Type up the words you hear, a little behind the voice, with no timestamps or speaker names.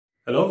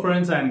Hello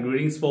friends and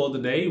greetings for the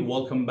day.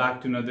 Welcome back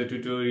to another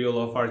tutorial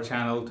of our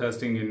channel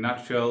Testing in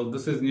Nutshell.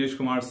 This is Nish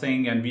Kumar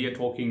Singh and we are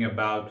talking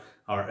about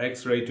our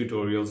X-ray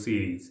tutorial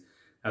series.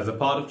 As a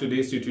part of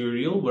today's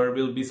tutorial, where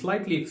we'll be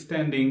slightly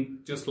extending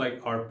just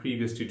like our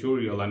previous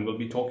tutorial, and we'll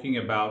be talking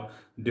about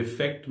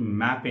defect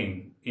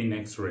mapping in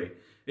X-ray.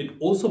 It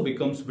also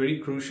becomes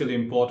very crucially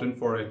important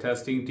for a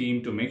testing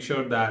team to make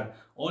sure that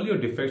all your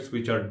defects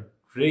which are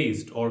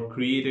raised or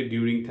created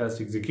during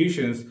test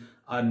executions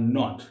are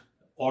not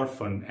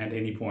orphan at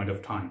any point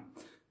of time.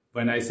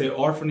 When I say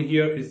orphan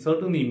here, it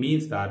certainly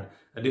means that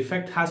a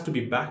defect has to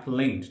be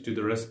backlinked to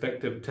the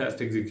respective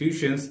test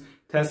executions,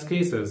 test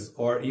cases,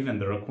 or even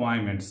the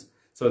requirements,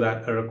 so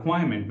that a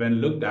requirement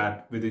when looked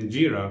at within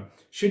Jira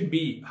should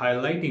be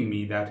highlighting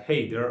me that,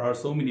 hey, there are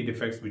so many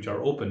defects which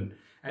are open.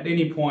 At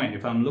any point,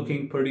 if I'm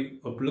looking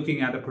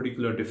at a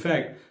particular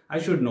defect, I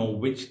should know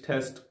which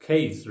test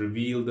case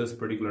revealed this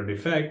particular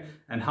defect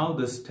and how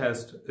this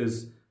test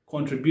is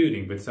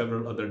contributing with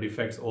several other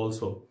defects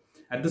also.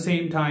 At the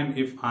same time,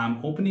 if I'm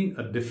opening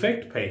a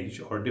defect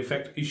page or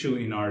defect issue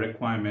in our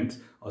requirements,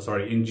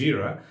 in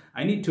Jira,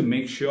 I need to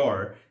make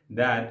sure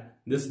that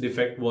this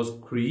defect was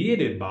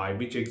created by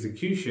which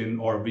execution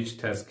or which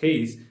test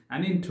case,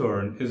 and in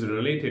turn is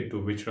related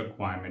to which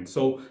requirement.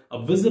 So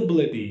a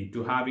visibility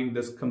to having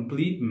this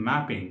complete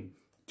mapping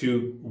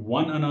to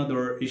one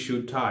another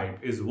issue type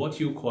is what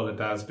you call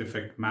it as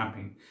defect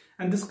mapping.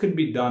 And this could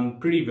be done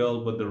pretty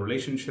well with the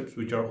relationships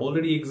which are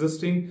already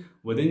existing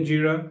within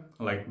Jira,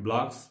 like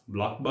blocks,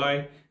 blocked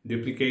by,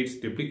 duplicates,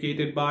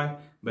 duplicated by.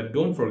 But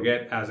don't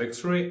forget, as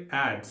X-Ray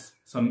adds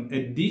some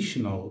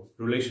additional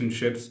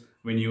relationships,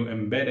 when you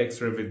embed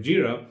X-Ray with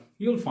Jira,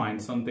 you'll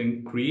find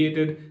something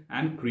created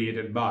and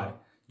created by.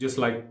 Just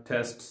like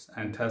tests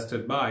and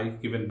tested by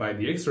given by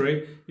the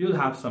X-Ray, you'll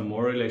have some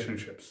more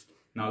relationships.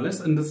 Now let's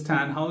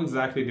understand how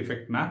exactly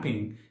defect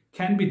mapping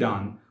can be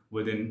done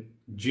within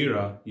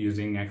Jira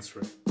using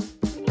X-Ray.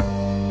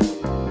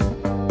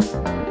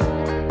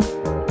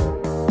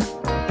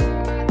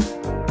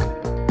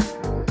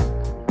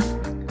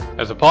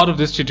 As a part of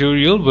this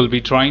tutorial, we'll be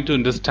trying to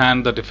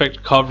understand the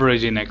defect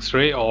coverage in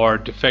X-Ray or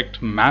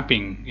defect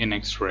mapping in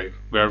X-Ray,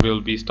 where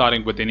we'll be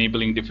starting with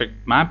enabling defect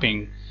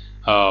mapping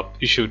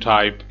issue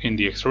type in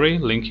the X-Ray,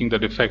 linking the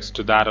defects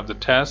to that of the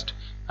test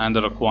and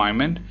the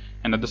requirement,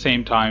 and at the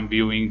same time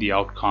viewing the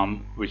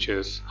outcome, which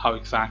is how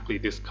exactly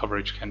this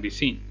coverage can be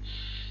seen.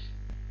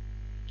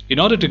 In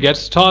order to get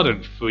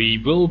started, we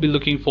will be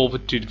looking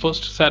forward to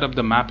first set up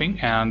the mapping,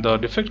 and the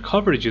defect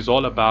coverage is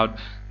all about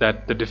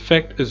that the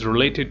defect is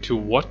related to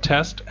what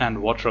test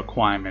and what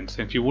requirements.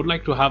 If you would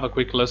like to have a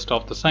quick list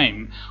of the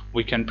same,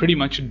 we can pretty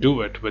much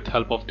do it with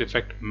help of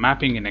defect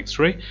mapping in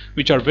X-Ray,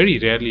 which are very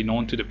rarely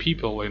known to the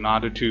people in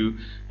order to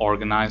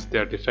organize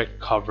their defect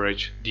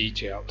coverage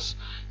details.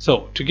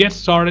 So to get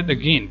started,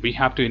 again, we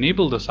have to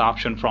enable this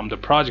option from the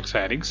project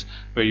settings,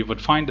 where you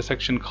would find a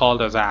section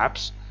called as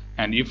apps.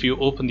 And if you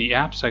open the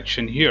app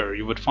section here,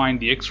 you would find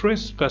the X-Ray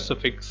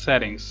specific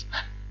settings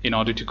in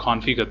order to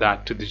configure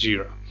that to the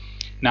Jira.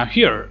 Now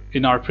here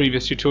in our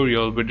previous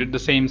tutorial, we did the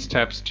same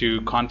steps to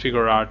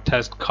configure our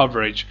test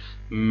coverage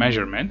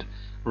measurement.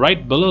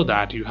 Right below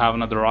that, you have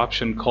another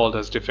option called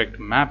as defect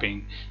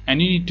mapping,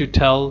 and you need to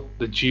tell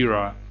the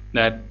Jira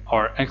that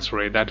or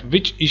X-Ray that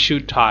which issue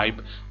type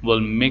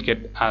will make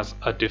it as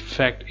a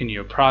defect in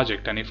your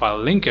project, and if I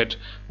link it,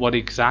 what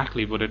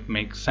exactly would it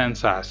make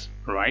sense as,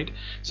 right?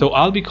 So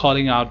I'll be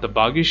calling out the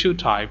bug issue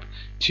type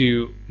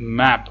to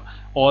map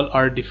all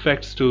our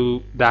defects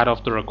to that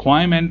of the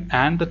requirement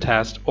and the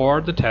test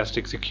or the test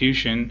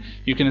execution.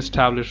 You can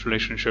establish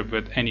relationship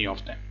with any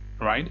of them,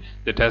 right?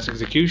 The test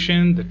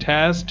execution, the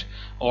test,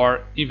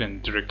 or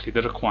even directly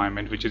the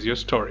requirement, which is your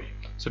story.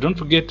 So don't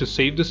forget to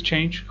save this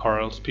change, or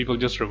else people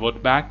just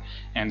revert back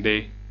and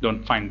they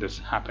don't find this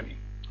happening,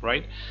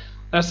 right?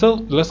 So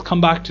let's come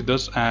back to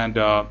this and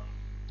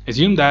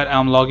assume that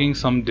I'm logging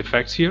some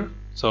defects here.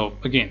 So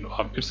again,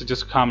 it's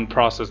just a common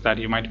process that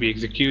you might be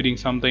executing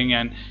something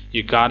and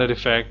you got a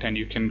defect, and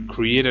you can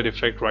create a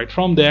defect right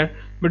from there.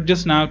 But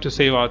just now, to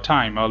save our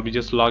time, I'll be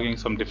just logging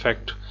some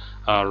defect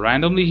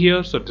randomly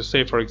here. So to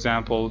say, for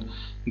example,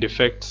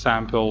 defect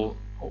sample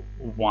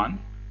 1,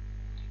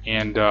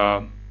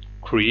 and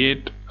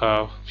create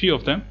a few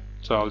of them.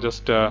 So I'll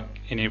just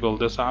enable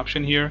this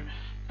option here,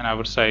 and I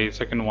would say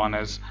second one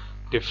is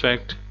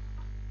defect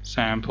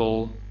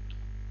sample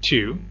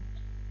 2,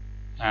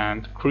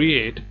 and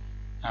create.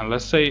 And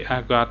let's say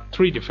I've got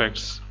 3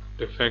 defects,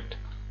 defect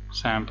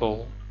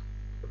sample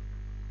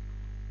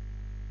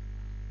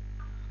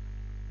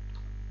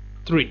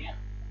 3,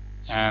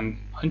 and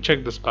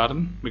uncheck this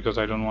button because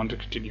I don't want to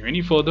continue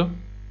any further,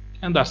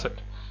 and that's it.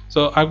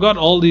 So I've got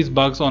all these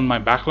bugs on my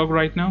backlog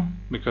right now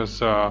because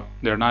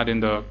they're not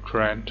in the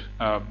current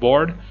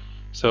board.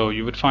 So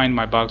you would find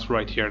my bugs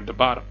right here at the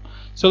bottom.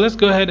 So let's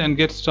go ahead and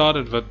get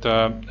started with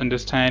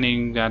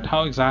understanding that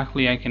how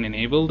exactly I can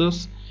enable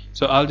this.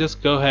 So I'll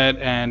just go ahead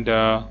and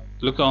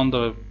look on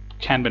the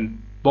Kanban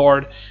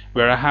board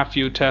where I have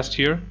few tests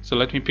here. So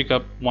let me pick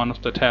up one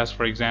of the tests,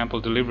 for example,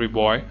 delivery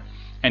boy.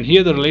 And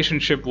here the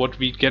relationship what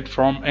we get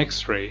from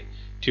X-Ray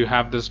to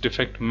have this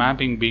defect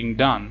mapping being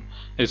done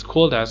is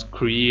called as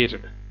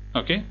created.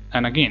 Okay,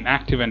 and again,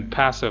 active and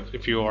passive,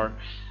 if you are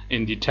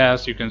in the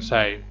test, you can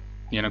say,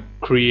 you know,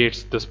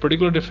 creates this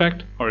particular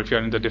defect, or if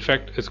you're in the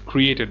defect, is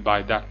created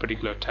by that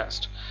particular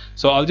test.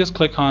 So I'll just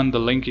click on the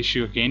link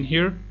issue again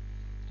here,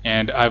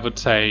 and I would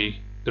say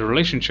the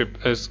relationship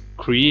is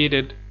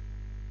created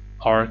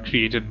or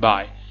created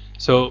by.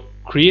 So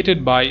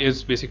created by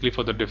is basically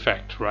for the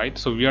defect, right?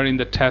 So we are in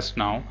the test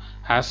now.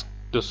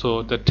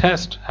 So the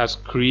test has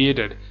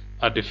created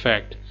a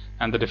defect,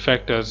 and the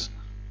defect is,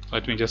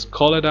 let me just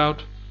call it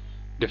out,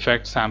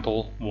 defect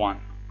sample 1,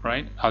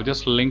 right? I'll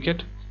just link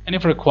it, and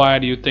if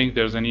required, you think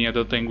there's any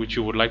other thing which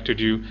you would like to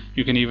do,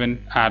 you can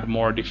even add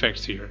more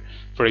defects here.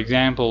 For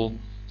example,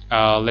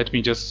 let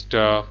me just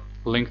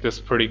link this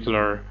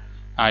particular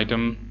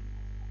item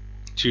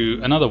to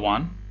another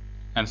one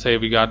and say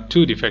we got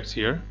 2 defects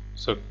here.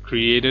 So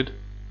created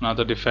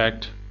another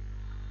defect,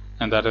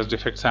 and that is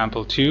defect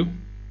sample 2.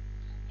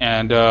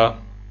 And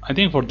I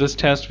think for this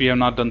test we have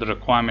not done the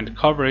requirement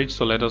coverage,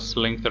 so let us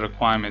link the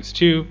requirements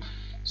too.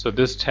 So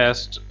this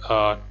test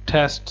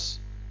tests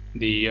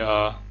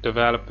the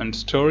development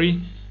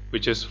story,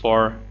 which is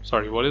for,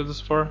 sorry, what is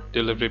this for?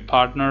 Delivery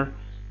partner.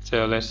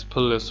 So let's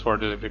pull this for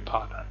delivery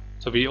partner.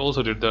 So we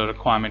also did the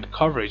requirement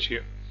coverage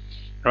here,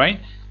 right?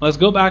 Let's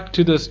go back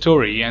to the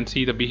story and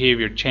see the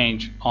behavior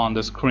change on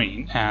the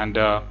screen. And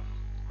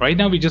right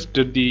now we just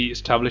did the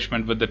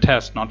establishment with the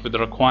test, not with the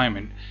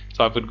requirement.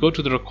 So I would go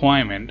to the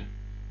requirement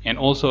and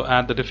also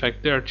add the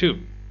defect there too,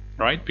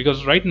 right?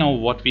 Because right now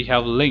what we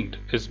have linked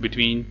is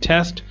between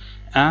test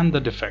and the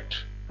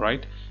defect,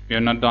 right? We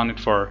have not done it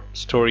for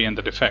story and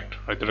the defect,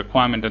 right? The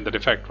requirement and the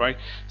defect, right?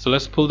 So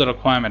let's pull the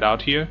requirement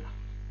out here.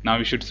 Now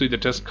you should see the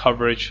test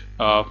coverage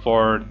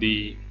for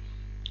the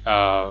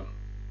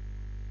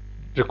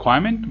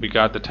requirement. We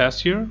got the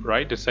test here,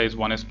 right? It says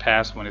 1 is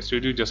pass, 1 is to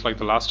do, just like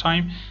the last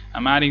time.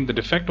 I'm adding the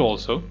defect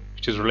also,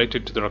 which is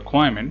related to the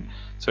requirement.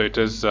 So it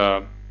is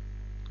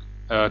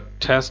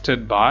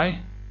tested by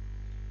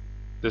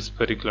this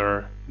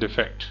particular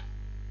defect.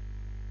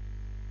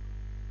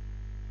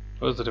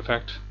 What is the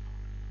defect?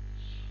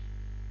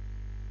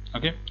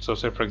 Okay, so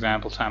say for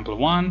example sample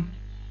 1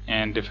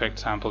 and defect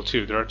sample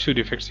 2. There are 2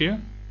 defects here.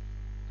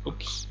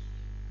 Oops.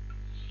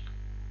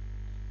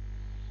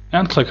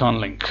 And click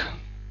on link,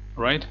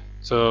 right?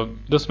 So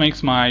this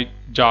makes my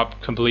job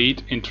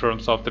complete in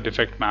terms of the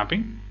defect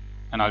mapping.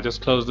 And I'll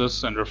just close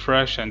this and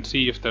refresh and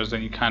see if there's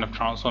any kind of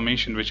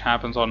transformation which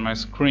happens on my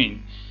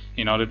screen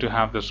in order to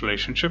have this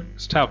relationship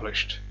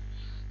established.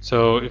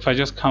 So if I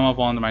just come up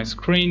on my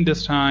screen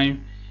this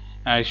time,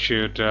 I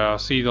should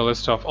see the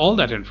list of all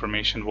that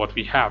information what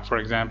we have. For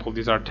example,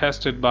 these are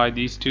tested by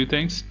these 2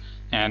 things,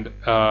 and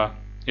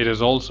it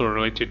is also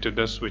related to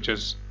this, which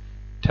is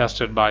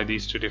tested by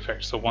these 2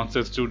 defects. So once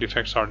these 2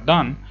 defects are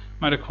done,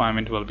 my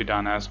requirement will be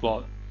done as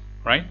well,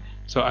 right?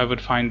 So I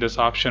would find this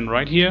option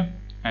right here,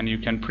 and you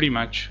can pretty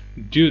much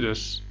do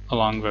this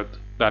along with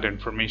that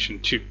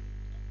information too,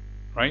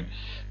 right?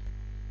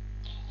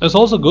 Let's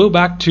also go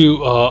back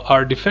to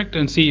our defect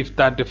and see if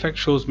that defect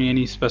shows me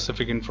any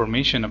specific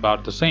information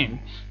about the same.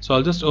 So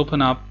I'll just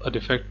open up a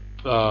defect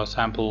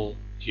sample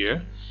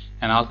here,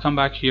 and I'll come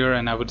back here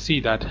and I would see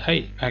that,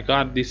 hey, I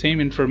got the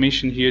same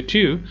information here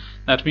too.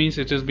 That means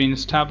it has been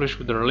established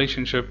with the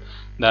relationship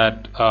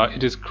that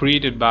it is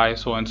created by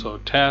so and so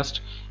test,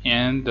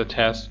 and the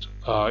test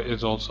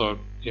is also,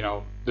 you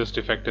know, this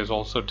defect is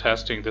also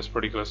testing this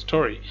particular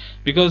story.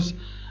 Because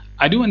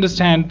I do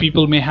understand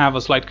people may have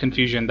a slight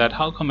confusion that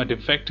how come a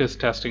defect is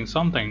testing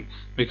something,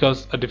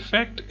 because a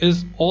defect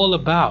is all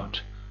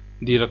about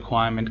the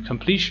requirement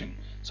completion.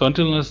 So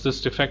until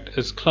this defect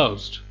is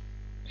closed,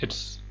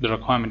 the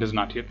requirement is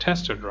not yet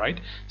tested, right?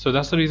 So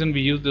that's the reason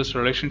we use this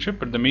relationship,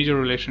 but the major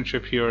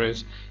relationship here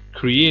is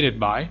created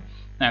by,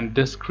 and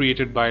this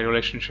created by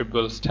relationship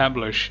will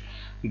establish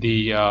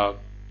the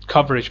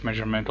coverage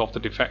measurement of the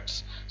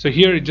defects. So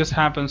here it just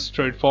happens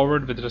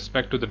straightforward with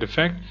respect to the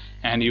defect,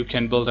 and you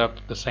can build up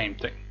the same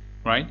thing,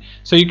 right?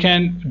 So you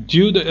can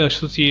do the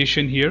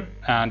association here,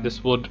 and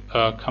this would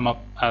come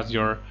up as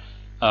your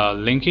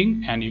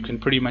linking, and you can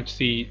pretty much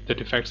see the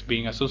defects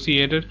being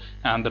associated,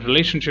 and the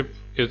relationship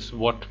is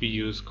what we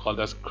use called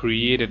as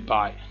created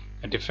by.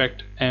 A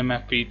defect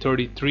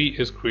MFP33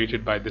 is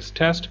created by this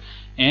test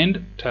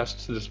and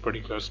tests this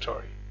particular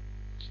story.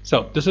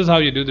 So this is how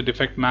you do the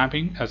defect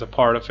mapping as a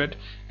part of it,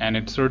 and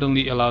it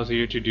certainly allows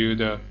you to do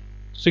the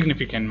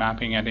significant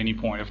mapping at any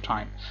point of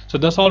time. So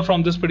that's all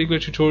from this particular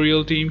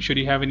tutorial, team. Should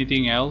you have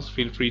anything else,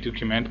 feel free to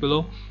comment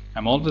below.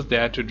 I'm always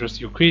there to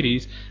address your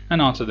queries and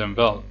answer them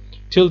well.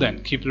 Till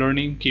then, keep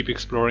learning, keep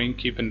exploring,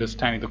 keep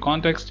understanding the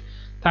context.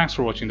 Thanks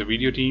for watching the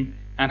video, team,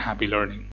 and happy learning.